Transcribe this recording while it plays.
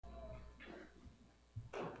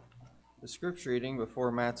The scripture reading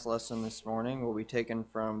before Matt's lesson this morning will be taken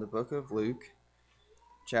from the book of Luke,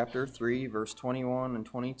 chapter 3, verse 21 and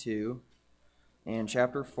 22, and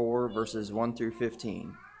chapter 4, verses 1 through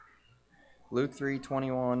 15. Luke 3,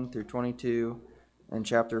 21 through 22, and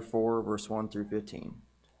chapter 4, verse 1 through 15.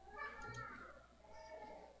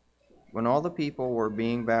 When all the people were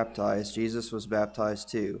being baptized, Jesus was baptized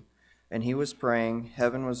too. And he was praying,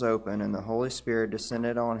 heaven was open, and the Holy Spirit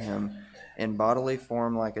descended on him in bodily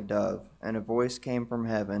form like a dove. And a voice came from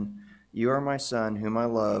heaven, "You are my Son, whom I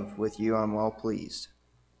love. With you I am well pleased."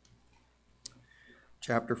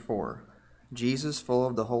 Chapter 4. Jesus, full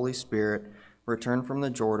of the Holy Spirit, returned from the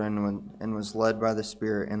Jordan and was led by the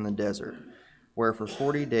Spirit in the desert, where for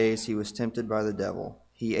 40 days he was tempted by the devil.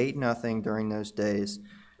 He ate nothing during those days.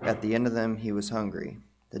 At the end of them he was hungry.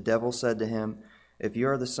 The devil said to him, "If you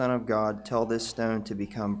are the Son of God, tell this stone to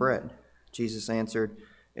become bread." Jesus answered,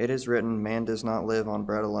 "It is written, man does not live on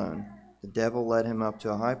bread alone." The devil led him up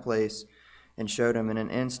to a high place and showed him in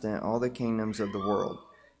an instant all the kingdoms of the world.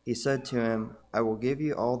 He said to him, "I will give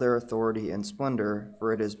you all their authority and splendor,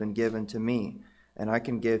 for it has been given to me, and I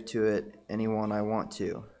can give to it anyone I want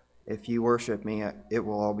to. If you worship me, it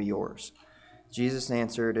will all be yours." Jesus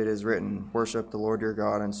answered, "It is written, worship the Lord your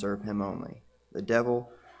God and serve him only." The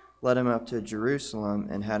devil led him up to Jerusalem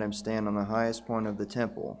and had him stand on the highest point of the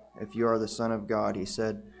temple. "If you are the Son of God," he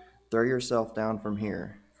said, "throw yourself down from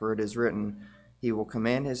here, for it is written, he will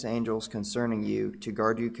command his angels concerning you to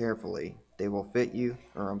guard you carefully. They will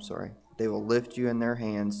they will lift you in their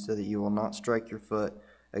hands so that you will not strike your foot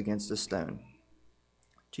against a stone."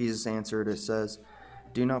 Jesus answered, "It says,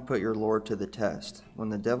 do not put your Lord to the test." When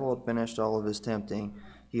the devil had finished all of his tempting,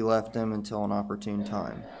 he left him until an opportune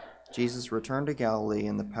time. Jesus returned to Galilee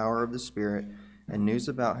in the power of the Spirit, and news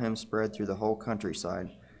about him spread through the whole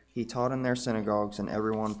countryside. He taught in their synagogues, and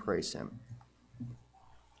everyone praised him.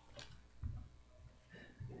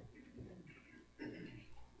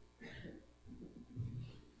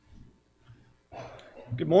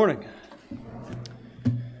 Good morning.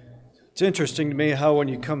 It's interesting to me how when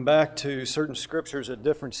you come back to certain scriptures at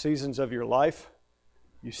different seasons of your life,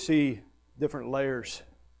 you see different layers.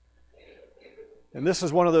 And this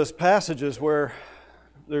is one of those passages where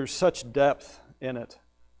there's such depth in it.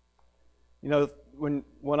 You know, when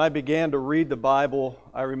I began to read the Bible,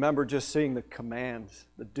 I remember just seeing the commands,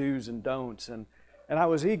 the do's and don'ts, and I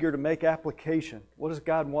was eager to make application. What does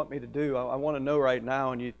God want me to do? I want to know right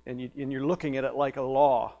now, and you're looking at it like a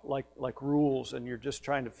law, like rules, and you're just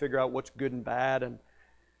trying to figure out what's good and bad, and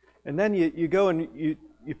then you go and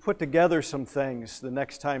you put together some things the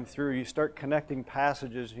next time through. You start connecting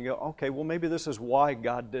passages, and you go, okay, well maybe this is why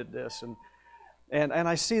God did this, and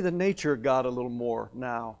I see the nature of God a little more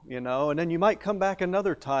now, you know. And then you might come back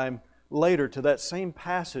another time later to that same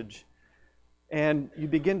passage, and you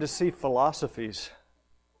begin to see philosophies.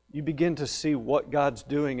 You begin to see what God's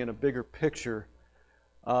doing in a bigger picture.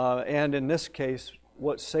 And in this case,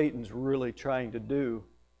 what Satan's really trying to do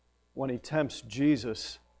when he tempts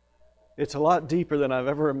Jesus. It's a lot deeper than I've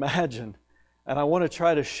ever imagined. And I want to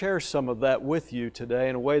try to share some of that with you today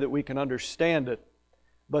in a way that we can understand it.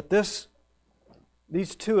 But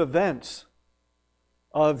these two events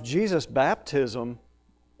of Jesus' baptism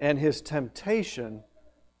and his temptation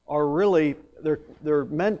are really, they're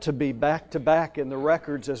meant to be back-to-back in the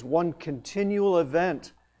records as one continual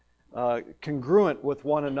event, congruent with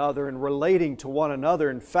one another and relating to one another.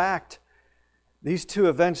 In fact, these two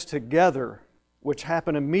events together, which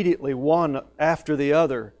happen immediately one after the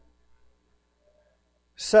other,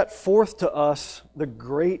 set forth to us the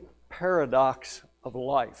great paradox of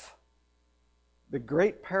life. The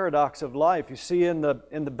great paradox of life. You see, in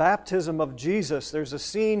the baptism of Jesus, there's a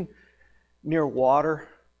scene near water.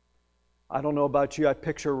 I don't know about you, I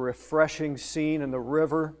picture a refreshing scene in the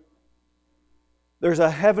river. There's a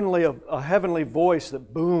heavenly voice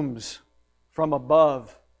that booms from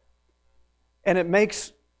above, and it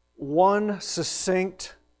makes one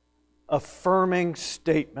succinct, affirming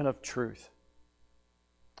statement of truth.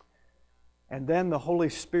 And then the Holy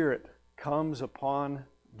Spirit comes upon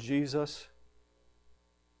Jesus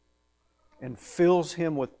and fills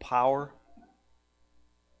him with power.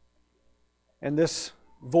 And this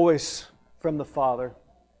voice from the Father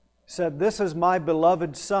said, "This is my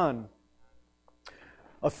beloved Son."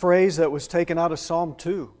 A phrase that was taken out of Psalm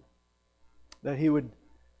 2, that he would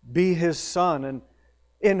be his Son. And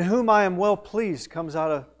 "in whom I am well pleased" comes out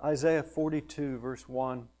of Isaiah 42, verse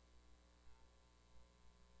 1.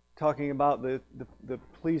 Talking about the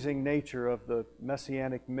pleasing nature of the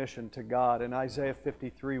messianic mission to God. In Isaiah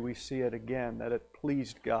 53, we see it again, that it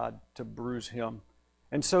pleased God to bruise him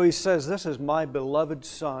And so he says, this is my beloved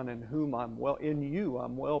Son in whom in you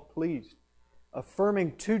I'm well pleased.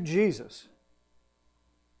 Affirming to Jesus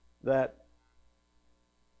that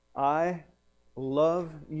I love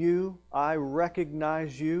you, I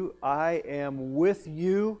recognize you, I am with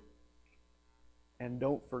you, and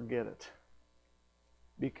don't forget it.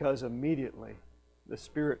 Because immediately the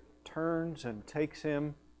Spirit turns and takes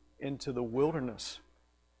him into the wilderness.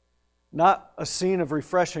 Not a scene of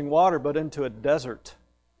refreshing water, but into a desert.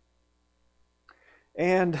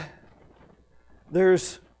 And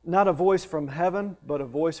there's not a voice from heaven, but a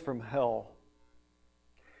voice from hell.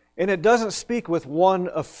 And it doesn't speak with one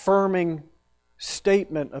affirming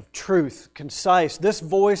statement of truth, concise. This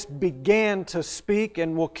voice began to speak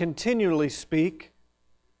and will continually speak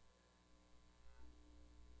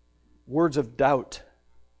words of doubt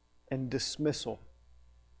and dismissal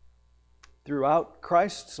throughout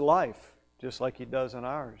Christ's life, just like He does in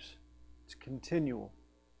ours. It's continual.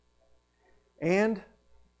 And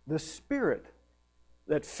the Spirit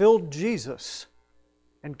that filled Jesus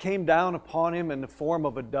and came down upon Him in the form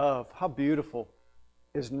of a dove, how beautiful,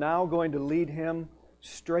 is now going to lead Him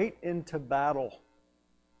straight into battle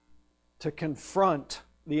to confront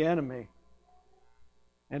the enemy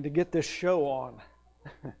and to get this show on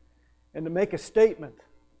and to make a statement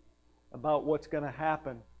about what's going to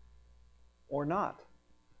happen or not.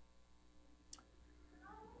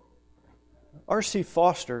 R.C.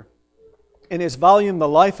 Foster, in his volume, The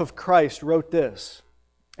Life of Christ, wrote this,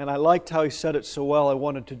 and I liked how he said it so well, I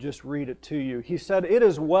wanted to just read it to you. He said, "It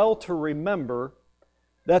is well to remember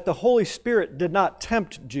that the Holy Spirit did not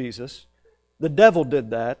tempt Jesus. The devil did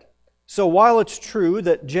that. So while it's true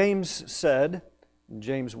that James said, in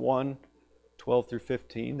James 1, 12 through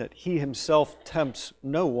 15, that He Himself tempts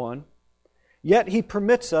no one, yet He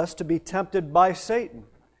permits us to be tempted by Satan.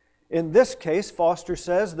 In this case, Foster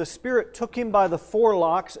says, the Spirit took him by the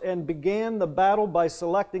forelocks and began the battle by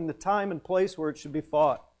selecting the time and place where it should be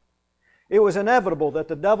fought. It was inevitable that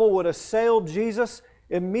the devil would assail Jesus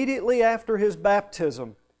immediately after His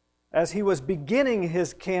baptism, as He was beginning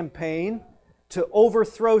His campaign to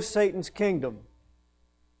overthrow Satan's kingdom.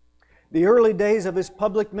 The early days of His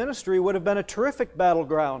public ministry would have been a terrific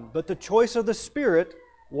battleground, but the choice of the Spirit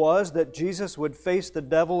was that Jesus would face the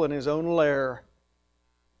devil in his own lair.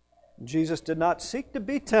 Jesus did not seek to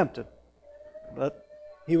be tempted, but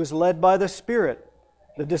He was led by the Spirit.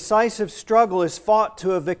 The decisive struggle is fought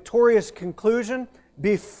to a victorious conclusion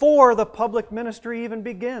before the public ministry even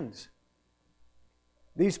begins.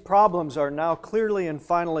 These problems are now clearly and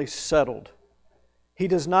finally settled. He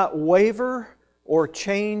does not waver or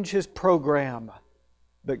change His program,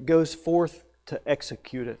 but goes forth to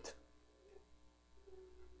execute it.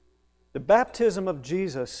 The baptism of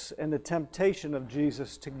Jesus and the temptation of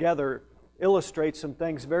Jesus together illustrate some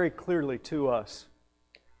things very clearly to us.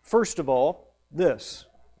 First of all, this.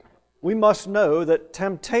 We must know that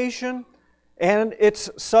temptation and its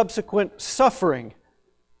subsequent suffering,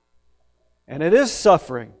 and it is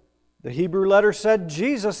suffering. The Hebrew letter said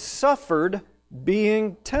Jesus suffered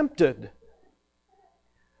being tempted.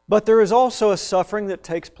 But there is also a suffering that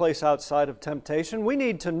takes place outside of temptation. We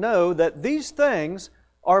need to know that these things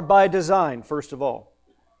are by design, first of all.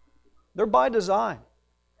 They're by design.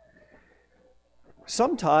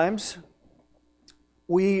 Sometimes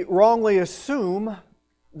we wrongly assume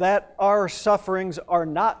that our sufferings are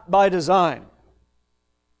not by design.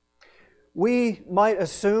 We might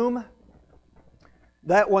assume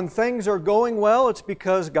that when things are going well, it's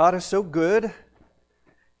because God is so good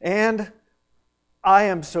and I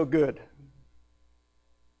am so good.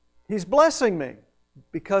 He's blessing me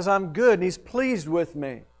because I'm good and He's pleased with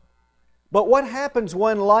me. But what happens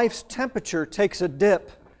when life's temperature takes a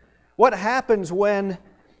dip? What happens when,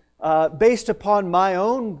 based upon my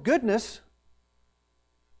own goodness,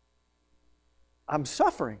 I'm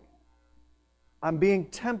suffering, I'm being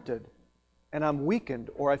tempted, and I'm weakened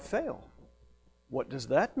or I fail? What does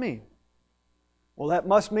that mean? Well, that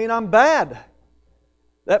must mean I'm bad.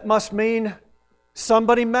 That must mean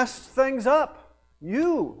somebody messed things up.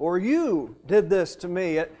 You did this to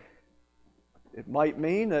me. It might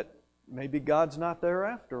mean that maybe God's not there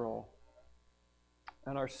after all.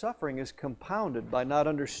 And our suffering is compounded by not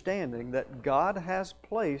understanding that God has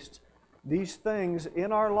placed these things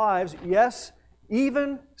in our lives. Yes,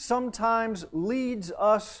 even sometimes leads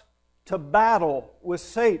us to battle with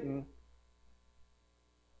Satan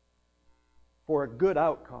for a good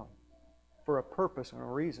outcome, for a purpose and a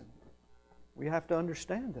reason. We have to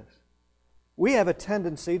understand this. We have a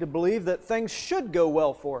tendency to believe that things should go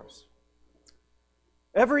well for us.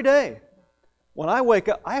 Every day, when I wake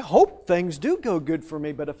up, I hope things do go good for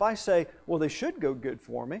me, but if I say, well, they should go good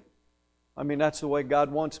for me, I mean, that's the way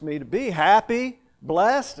God wants me to be, happy,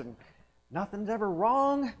 blessed, and nothing's ever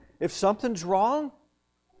wrong. If something's wrong,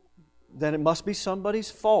 then it must be somebody's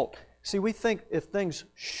fault. See, we think if things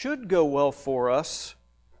should go well for us,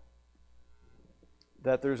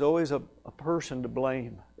 that there's always a person to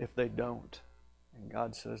blame if they don't. And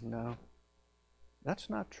God says, no, that's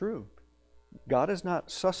not true. God is not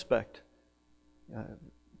suspect.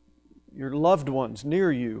 Your loved ones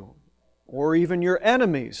near you, or even your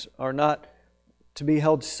enemies, are not to be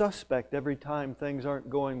held suspect every time things aren't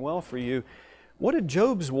going well for you. What did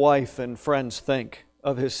Job's wife and friends think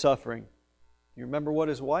of his suffering? You remember what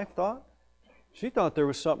his wife thought? She thought there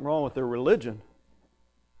was something wrong with their religion.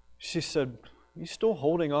 She said, "You still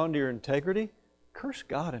holding on to your integrity? Curse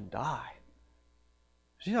God and die."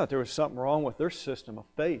 She thought there was something wrong with their system of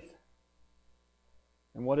faith.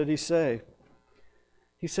 And what did he say?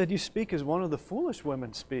 He said, "You speak as one of the foolish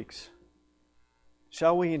women speaks.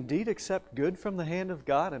 Shall we indeed accept good from the hand of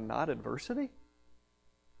God and not adversity?"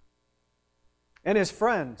 And his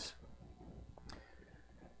friends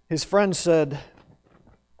said,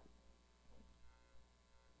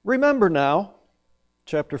 "Remember now,"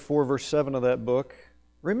 chapter 4, verse 7 of that book,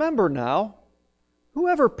 "remember now,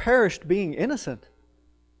 whoever perished being innocent?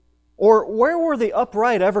 Or where were the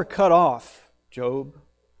upright ever cut off, Job?"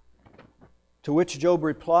 To which Job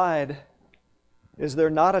replied, "Is there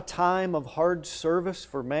not a time of hard service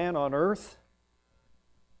for man on earth?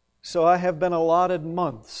 So I have been allotted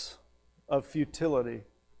months of futility."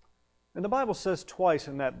 And the Bible says twice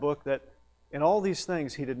in that book that in all these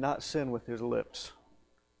things he did not sin with his lips.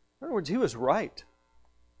 In other words, he was right.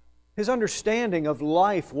 His understanding of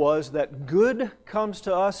life was that good comes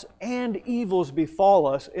to us and evils befall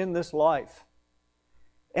us in this life.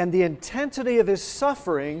 And the intensity of his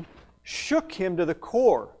suffering shook him to the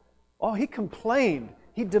core. Oh, he complained.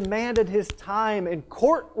 He demanded his time in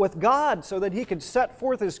court with God so that he could set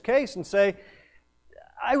forth his case and say,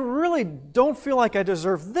 "I really don't feel like I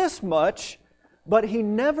deserve this much," but he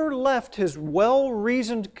never left his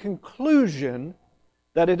well-reasoned conclusion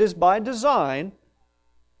that it is by design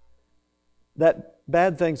that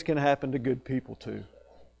bad things can happen to good people too.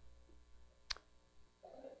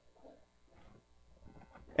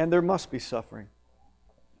 And there must be suffering.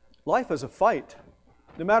 Life is a fight,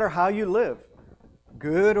 no matter how you live,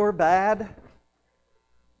 good or bad,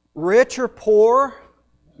 rich or poor,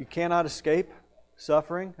 you cannot escape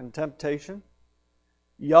suffering and temptation.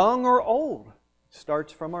 Young or old, it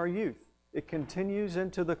starts from our youth. It continues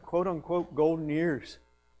into the quote-unquote golden years.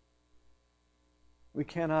 We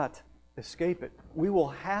cannot escape it. We will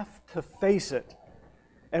have to face it.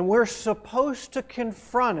 And we're supposed to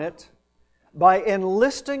confront it by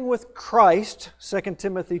enlisting with Christ, 2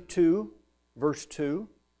 Timothy 2, verse 2.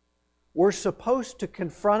 We're supposed to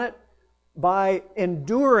confront it by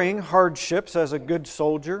enduring hardships as a good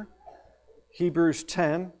soldier, Hebrews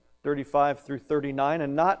 10, 35 through 39,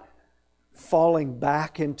 and not falling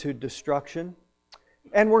back into destruction.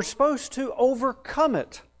 And we're supposed to overcome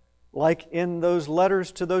it, like in those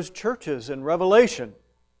letters to those churches in Revelation,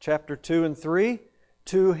 chapter 2 and 3.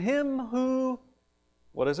 To him who,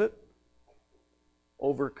 what is it?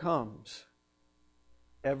 Overcomes.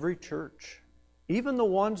 Every church, even the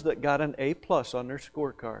ones that got an A+ on their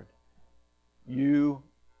scorecard, you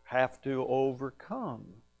have to overcome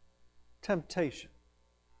temptation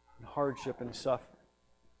and hardship and suffering.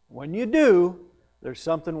 When you do, there's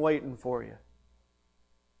something waiting for you.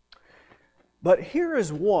 But here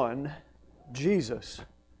is one, Jesus,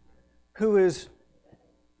 who is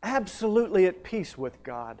absolutely at peace with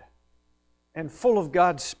God and full of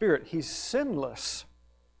God's Spirit. He's sinless.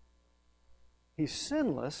 He's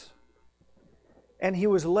sinless, and he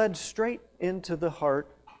was led straight into the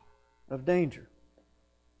heart of danger.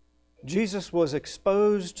 Jesus was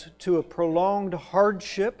exposed to a prolonged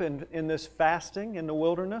hardship in this fasting in the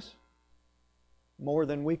wilderness, more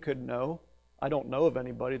than we could know. I don't know of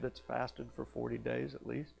anybody that's fasted for 40 days at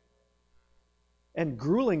least. And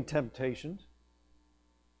grueling temptations.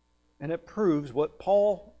 And it proves what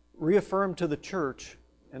Paul reaffirmed to the church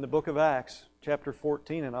in the book of Acts, chapter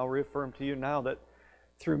 14, and I'll reaffirm to you now that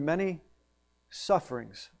through many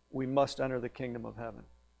sufferings we must enter the kingdom of heaven.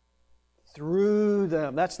 Through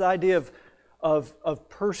them. That's the idea of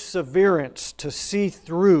perseverance, to see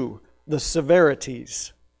through the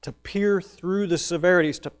severities, to peer through the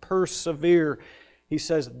severities, to persevere. He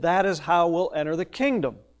says that is how we'll enter the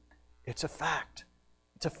kingdom. It's a fact.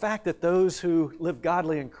 It's a fact that those who live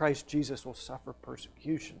godly in Christ Jesus will suffer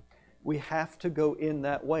persecution. We have to go in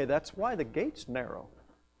that way. That's why the gate's narrow.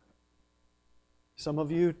 Some of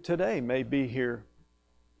you today may be here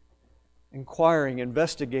inquiring,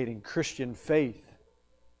 investigating Christian faith,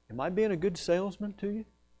 Am I being a good salesman to you?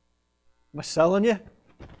 Am I selling you?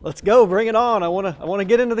 Let's go, bring it on. I want to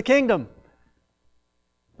get into the kingdom.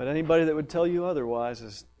 But anybody that would tell you otherwise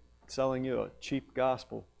is selling you a cheap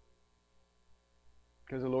gospel.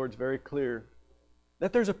 Because the Lord's very clear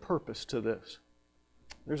that there's a purpose to this.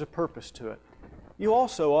 There's a purpose to it. You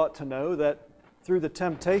also ought to know that through the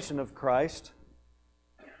temptation of Christ,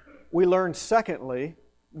 we learn, secondly,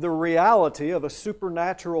 the reality of a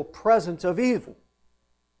supernatural presence of evil.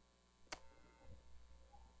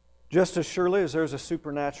 Just as surely as there's a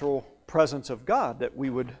supernatural presence of God that we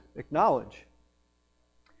would acknowledge.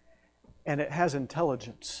 And it has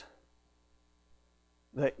intelligence.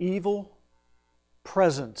 The evil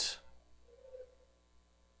presence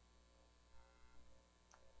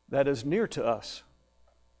that is near to us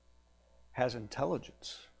has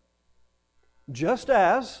intelligence. Just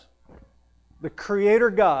as the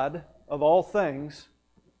Creator God of all things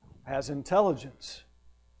has intelligence.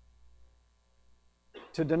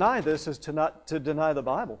 To deny this is to deny the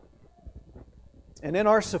Bible. And in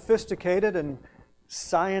our sophisticated and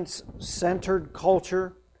science-centered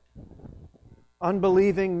culture,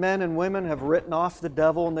 unbelieving men and women have written off the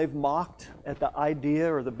devil and they've mocked at the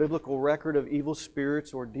idea or the biblical record of evil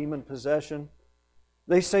spirits or demon possession.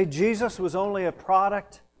 They say Jesus was only a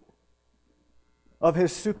product of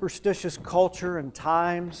his superstitious culture and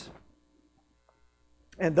times.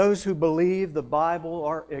 And those who believe the Bible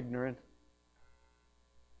are ignorant.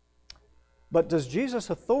 But does Jesus'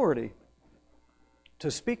 authority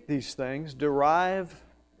to speak these things derive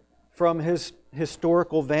from his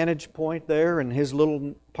historical vantage point there in his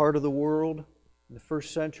little part of the world in the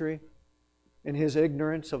first century, in his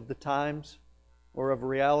ignorance of the times or of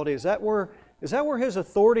reality? Is that where his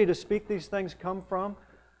authority to speak these things come from?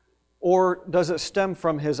 Or does it stem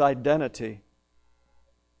from his identity?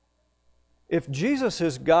 If Jesus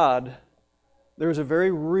is God, there's a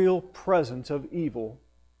very real presence of evil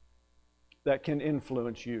that can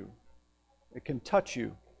influence you. It can touch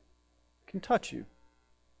you. It can touch you.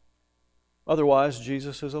 Otherwise,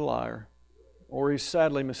 Jesus is a liar. Or he's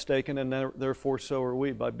sadly mistaken, and therefore so are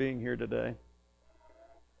we by being here today.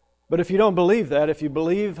 But if you don't believe that, if you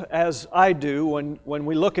believe as I do, when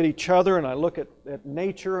we look at each other and I look at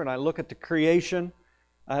nature and I look at the creation,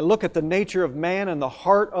 I look at the nature of man and the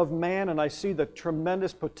heart of man, and I see the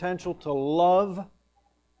tremendous potential to love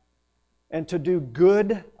and to do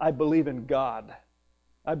good, I believe in God.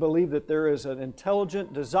 I believe that there is an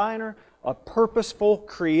intelligent designer, a purposeful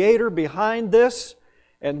creator behind this,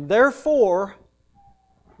 and therefore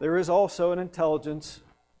there is also an intelligence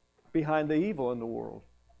behind the evil in the world.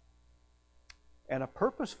 And a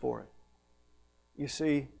purpose for it. You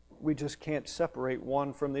see, we just can't separate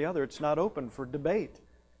one from the other. It's not open for debate.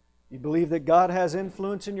 You believe that God has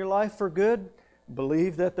influence in your life for good?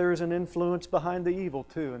 Believe that there is an influence behind the evil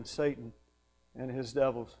too, and Satan and his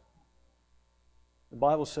devils. The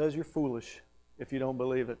Bible says you're foolish if you don't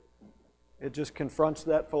believe it. It just confronts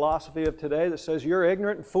that philosophy of today that says you're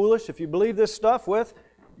ignorant and foolish if you believe this stuff with.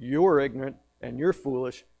 You're ignorant and you're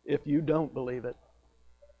foolish if you don't believe it.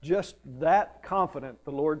 Just that confident,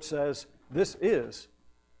 the Lord says, this is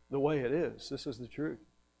the way it is. This is the truth.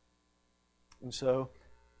 And so,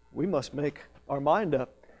 we must make our mind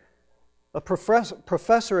up. A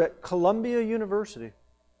professor at Columbia University,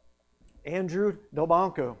 Andrew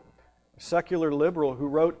Delbanco, a secular liberal who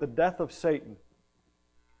wrote The Death of Satan,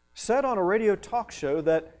 said on a radio talk show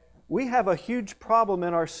that we have a huge problem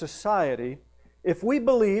in our society if we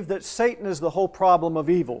believe that Satan is the whole problem of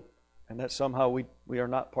evil, and that somehow we are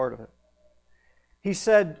not part of it. He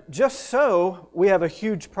said, just so we have a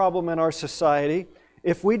huge problem in our society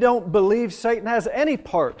if we don't believe Satan has any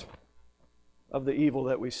part of the evil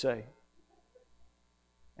that we say.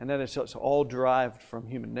 And that it's all derived from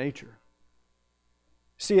human nature.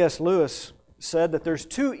 C.S. Lewis said that there's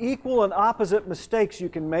two equal and opposite mistakes you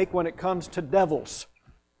can make when it comes to devils.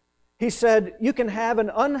 He said, you can have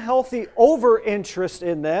an unhealthy over-interest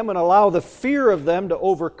in them and allow the fear of them to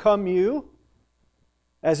overcome you,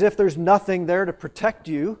 as if there's nothing there to protect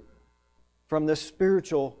you from this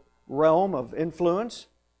spiritual realm of influence.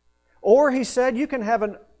 Or, he said, you can have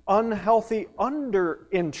an unhealthy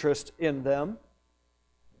under-interest in them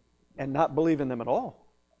and not believe in them at all.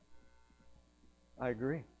 I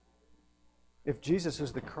agree. If Jesus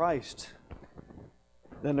is the Christ,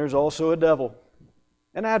 then there's also a devil.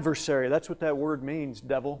 An adversary, that's what that word means,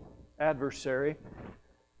 devil, adversary.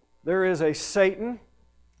 There is a Satan,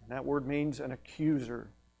 and that word means an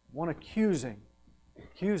accuser, one accusing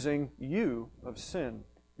you of sin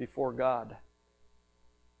before God.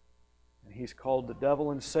 And he's called the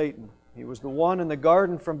devil and Satan. He was the one in the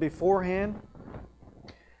garden from beforehand.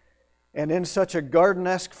 And in such a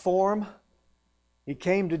garden-esque form, he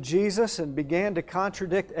came to Jesus and began to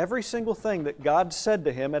contradict every single thing that God said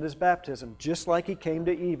to him at his baptism, just like he came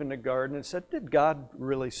to Eve in the garden and said, "Did God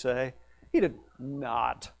really say?" He did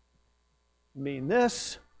not mean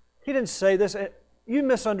this. He didn't say this. You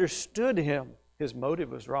misunderstood him. His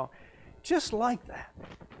motive was wrong. Just like that,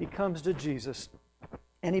 he comes to Jesus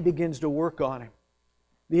and he begins to work on him.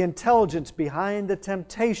 The intelligence behind the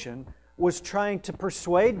temptation was trying to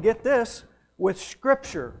persuade, get this, with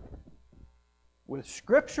Scripture. With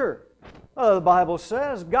Scripture. Oh, the Bible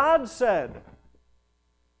says, God said.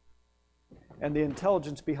 And the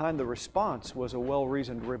intelligence behind the response was a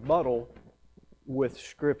well-reasoned rebuttal with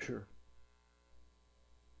Scripture.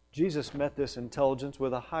 Jesus met this intelligence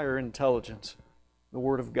with a higher intelligence, the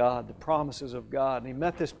Word of God, the promises of God. And He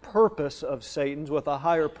met this purpose of Satan's with a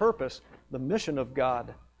higher purpose, the mission of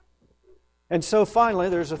God. And so finally,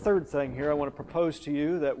 there's a third thing here I want to propose to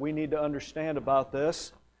you that we need to understand about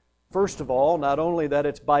this. First of all, not only that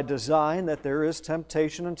it's by design that there is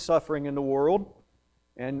temptation and suffering in the world,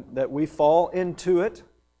 and that we fall into it,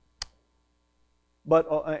 but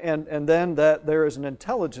and then that there is an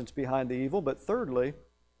intelligence behind the evil, but thirdly,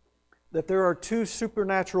 that there are two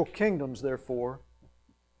supernatural kingdoms, therefore,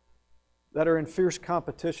 that are in fierce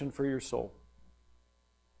competition for your soul.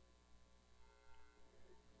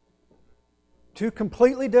 Two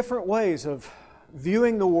completely different ways of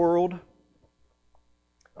viewing the world,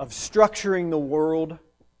 of structuring the world,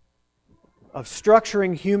 of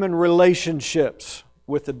structuring human relationships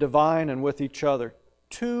with the divine and with each other.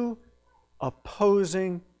 Two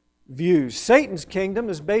opposing views. Satan's kingdom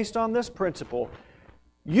is based on this principle.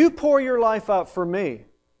 You pour your life out for me.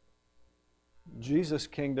 Jesus'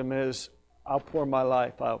 kingdom is, I'll pour my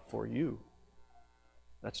life out for you.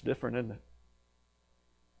 That's different, isn't it?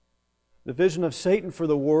 The vision of Satan for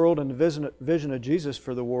the world and the vision of Jesus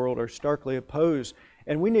for the world are starkly opposed.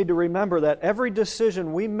 And we need to remember that every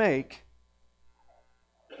decision we make,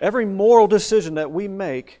 every moral decision that we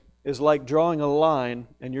make is like drawing a line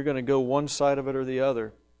and you're going to go one side of it or the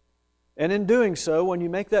other. And in doing so, when you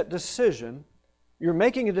make that decision, you're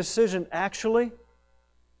making a decision actually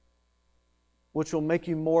which will make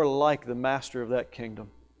you more like the master of that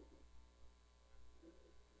kingdom.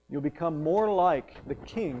 You'll become more like the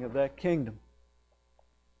king of that kingdom.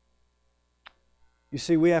 You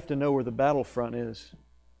see, we have to know where the battlefront is.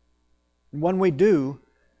 And when we do,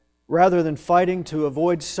 rather than fighting to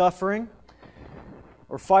avoid suffering,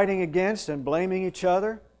 or fighting against and blaming each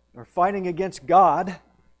other, or fighting against God,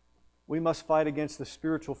 we must fight against the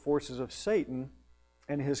spiritual forces of Satan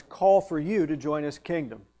and his call for you to join his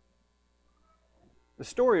kingdom. The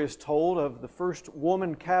story is told of the first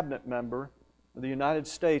woman cabinet member of the United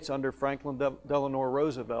States under Franklin Delano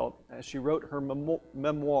Roosevelt, as she wrote her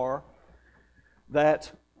memoir,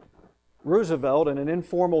 that Roosevelt, in an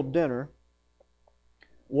informal dinner,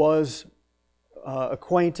 was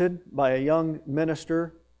acquainted by a young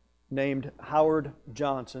minister named Howard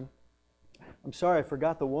Johnson. I'm sorry, I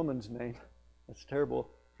forgot the woman's name. That's terrible.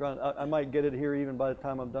 I might get it here even by the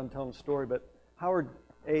time I'm done telling the story, but Howard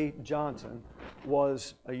A. Johnson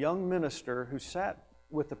was a young minister who sat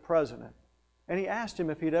with the president, and he asked him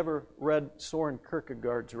if he'd ever read Soren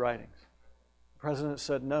Kierkegaard's writings. The president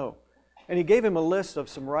said no. And he gave him a list of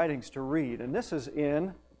some writings to read, and this is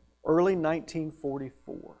in early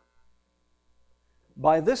 1944.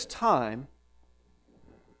 By this time,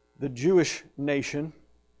 the Jewish nation,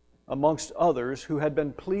 amongst others, who had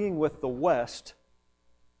been pleading with the West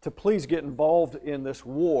to please get involved in this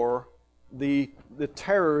war, the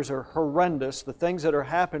terrors are horrendous. The things that are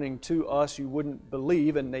happening to us you wouldn't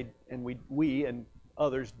believe, and we and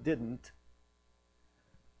others didn't.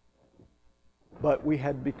 But we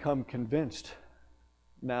had become convinced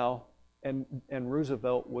now, and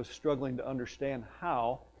Roosevelt was struggling to understand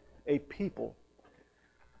how a people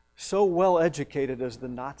so well educated as the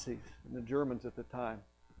Nazis and the Germans at the time,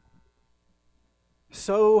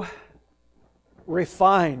 so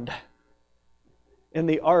refined in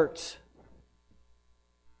the arts,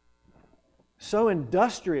 so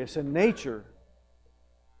industrious in nature,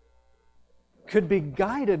 could be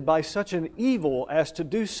guided by such an evil as to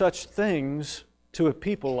do such things to a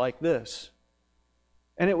people like this.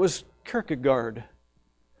 And it was Kierkegaard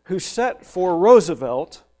who set for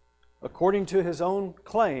Roosevelt, according to his own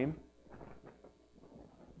claim,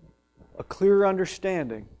 a clear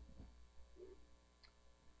understanding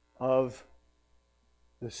of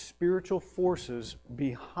the spiritual forces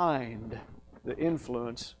behind the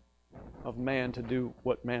influence of man to do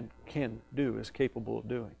what man can do, is capable of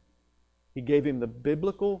doing. He gave him the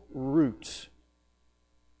biblical roots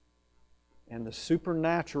and the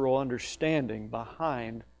supernatural understanding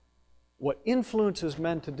behind what influences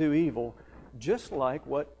men to do evil, just like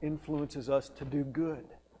what influences us to do good.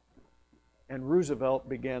 And Roosevelt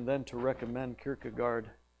began then to recommend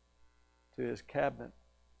Kierkegaard to his cabinet.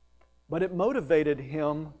 But it motivated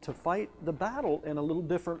him to fight the battle in a little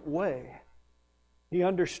different way. He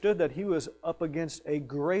understood that he was up against a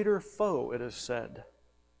greater foe, it is said.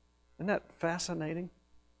 Isn't that fascinating?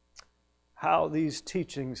 How these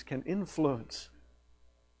teachings can influence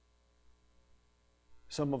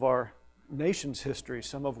some of our nation's history,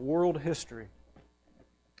 some of world history.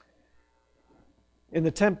 In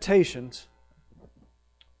the temptations,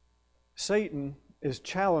 Satan is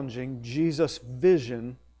challenging Jesus'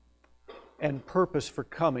 vision and purpose for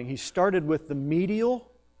coming. He started with the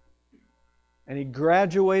medial, and he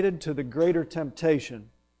graduated to the greater temptation.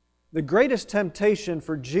 The greatest temptation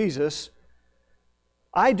for Jesus,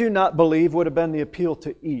 I do not believe, would have been the appeal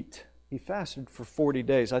to eat. He fasted for 40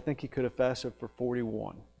 days. I think he could have fasted for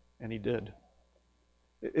 41, and he did.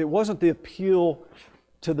 It wasn't the appeal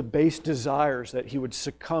to the base desires that he would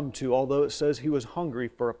succumb to, although it says he was hungry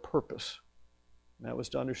for a purpose. And that was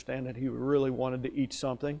to understand that he really wanted to eat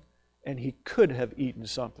something, and he could have eaten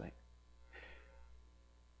something.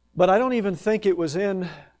 But I don't even think it was in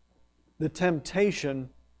the temptation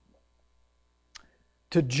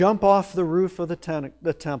to jump off the roof of the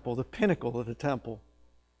temple, the pinnacle of the temple,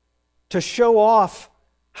 to show off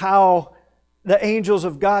how the angels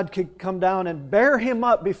of God could come down and bear him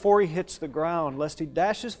up before he hits the ground, lest he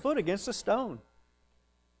dash his foot against a stone.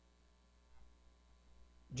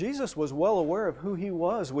 Jesus was well aware of who he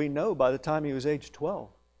was, we know, by the time he was age 12.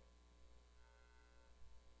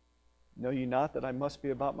 Know ye not that I must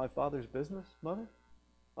be about my Father's business, Mother?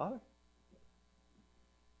 Father?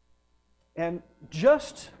 And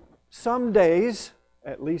just some days,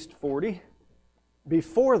 at least 40,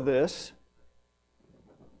 before this,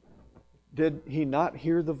 did he not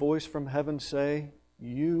hear the voice from heaven say,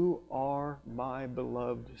 "You are my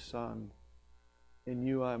beloved Son, in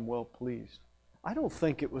you I am well pleased"? I don't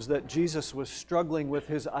think it was that Jesus was struggling with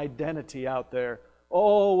his identity out there.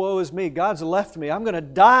 Oh, woe is me, God's left me. I'm going to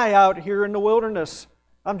die out here in the wilderness.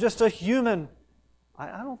 I'm just a human.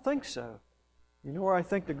 I don't think so. You know where I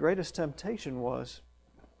think the greatest temptation was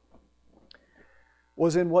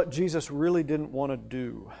in what Jesus really didn't want to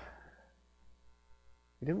do.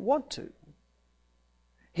 He didn't want to.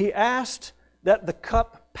 He asked that the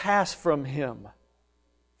cup pass from him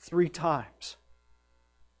 3 times.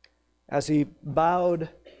 As he bowed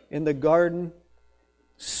in the garden,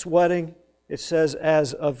 sweating, it says,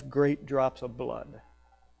 as of great drops of blood.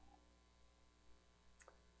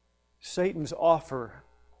 Satan's offer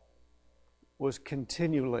was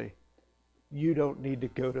continually, you don't need to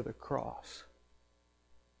go to the cross.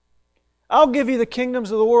 I'll give you the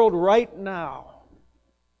kingdoms of the world right now.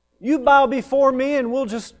 You bow before me and we'll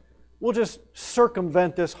just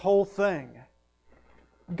circumvent this whole thing.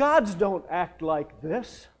 Gods don't act like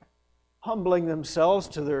this, humbling themselves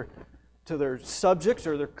to their subjects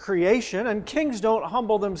or their creation, and kings don't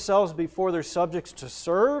humble themselves before their subjects to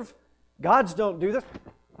serve. Gods don't do this.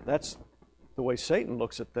 That's the way Satan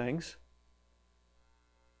looks at things.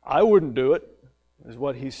 I wouldn't do it, is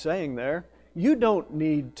what he's saying there. You don't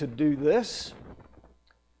need to do this.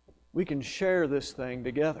 We can share this thing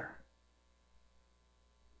together.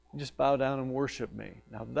 Just bow down and worship me.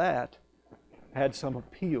 Now that had some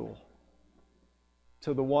appeal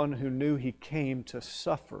to the one who knew he came to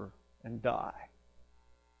suffer and die.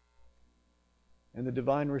 And the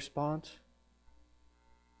divine response?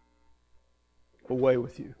 Away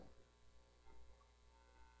with you.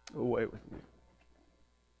 Away with you.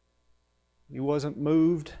 He wasn't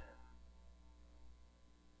moved.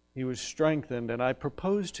 He was strengthened, and I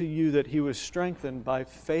propose to you that he was strengthened by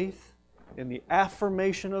faith in the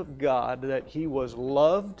affirmation of God that he was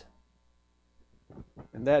loved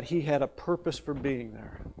and that he had a purpose for being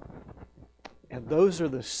there. And those are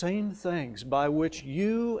the same things by which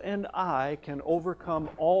you and I can overcome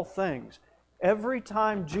all things. Every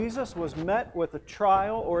time Jesus was met with a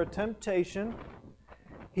trial or a temptation,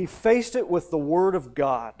 he faced it with the Word of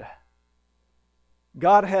God.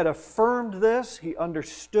 God had affirmed this, he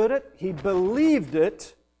understood it, he believed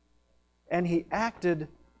it, and he acted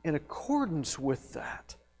in accordance with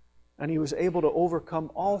that. And he was able to overcome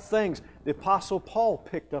all things. The Apostle Paul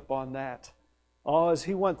picked up on that. As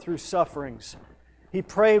he went through sufferings. He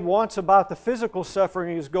prayed once about the physical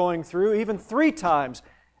suffering he was going through, even 3 times.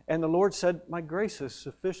 And the Lord said, my grace is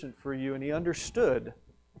sufficient for you. And he understood.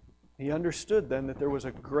 He understood then that there was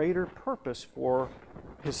a greater purpose for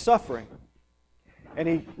his suffering. And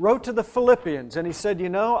he wrote to the Philippians and he said, you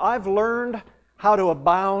know, I've learned how to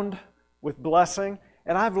abound with blessing,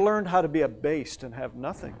 and I've learned how to be abased and have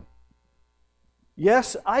nothing.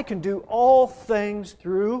 Yes, I can do all things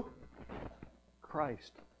through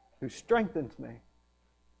Christ, who strengthens me.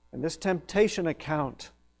 And this temptation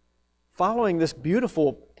account, following this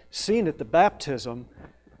beautiful scene at the baptism,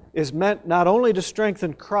 is meant not only to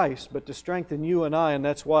strengthen Christ, but to strengthen you and I, and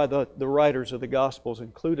that's why the writers of the Gospels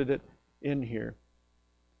included it in here.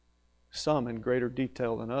 Some in greater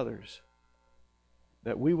detail than others.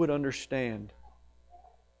 That we would understand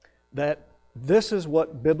that this is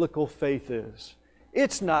what biblical faith is.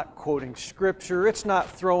 It's not quoting Scripture. It's not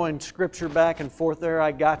throwing Scripture back and forth there.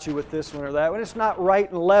 I got you with this one or that one. It's not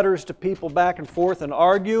writing letters to people back and forth and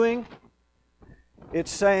arguing. It's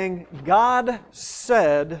saying, God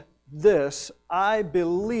said this, I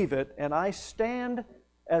believe it, and I stand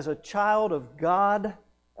as a child of God,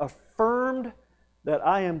 affirmed that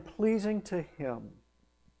I am pleasing to Him.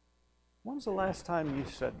 When's the last time you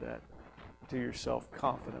said that to yourself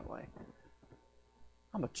confidently?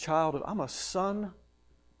 I'm a son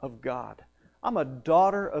of God. I'm a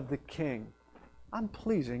daughter of the King. I'm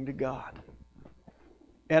pleasing to God.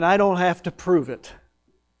 And I don't have to prove it.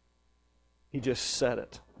 He just said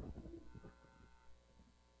it.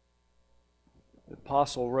 The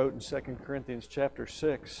apostle wrote in 2 Corinthians chapter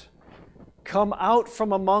 6, "Come out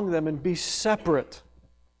from among them and be separate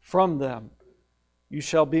from them. You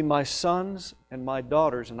shall be my sons and my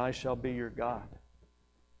daughters, and I shall be your God."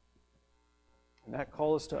 And that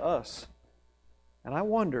call is to us. And I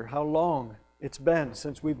wonder how long it's been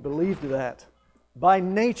since we've believed that. By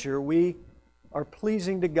nature, we are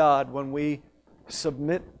pleasing to God when we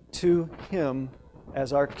submit to Him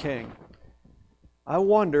as our King. I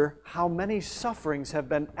wonder how many sufferings have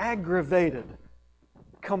been aggravated,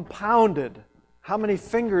 compounded, how many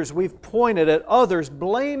fingers we've pointed at others,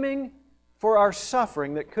 blaming for our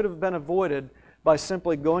suffering that could have been avoided by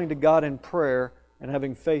simply going to God in prayer and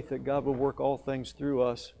having faith that God will work all things through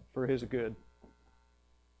us for His good.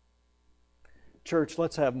 Church,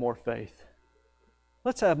 let's have more faith.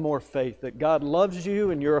 Let's have more faith that God loves you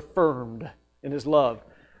and you're affirmed in His love.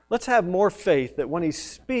 Let's have more faith that when He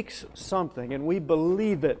speaks something and we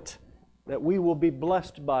believe it, that we will be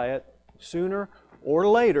blessed by it sooner or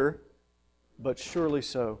later, but surely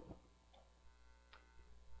so.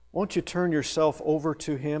 Won't you turn yourself over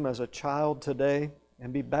to Him as a child today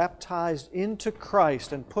and be baptized into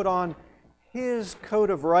Christ and put on His coat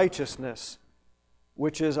of righteousness,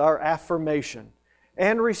 which is our affirmation,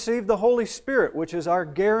 and receive the Holy Spirit, which is our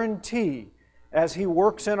guarantee as He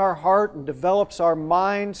works in our heart and develops our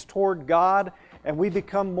minds toward God and we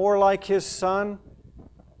become more like His Son.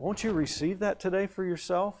 Won't you receive that today for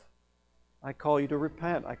yourself? I call you to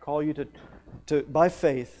repent. I call you to by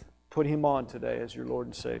faith, put Him on today as your Lord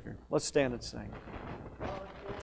and Savior. Let's stand and sing.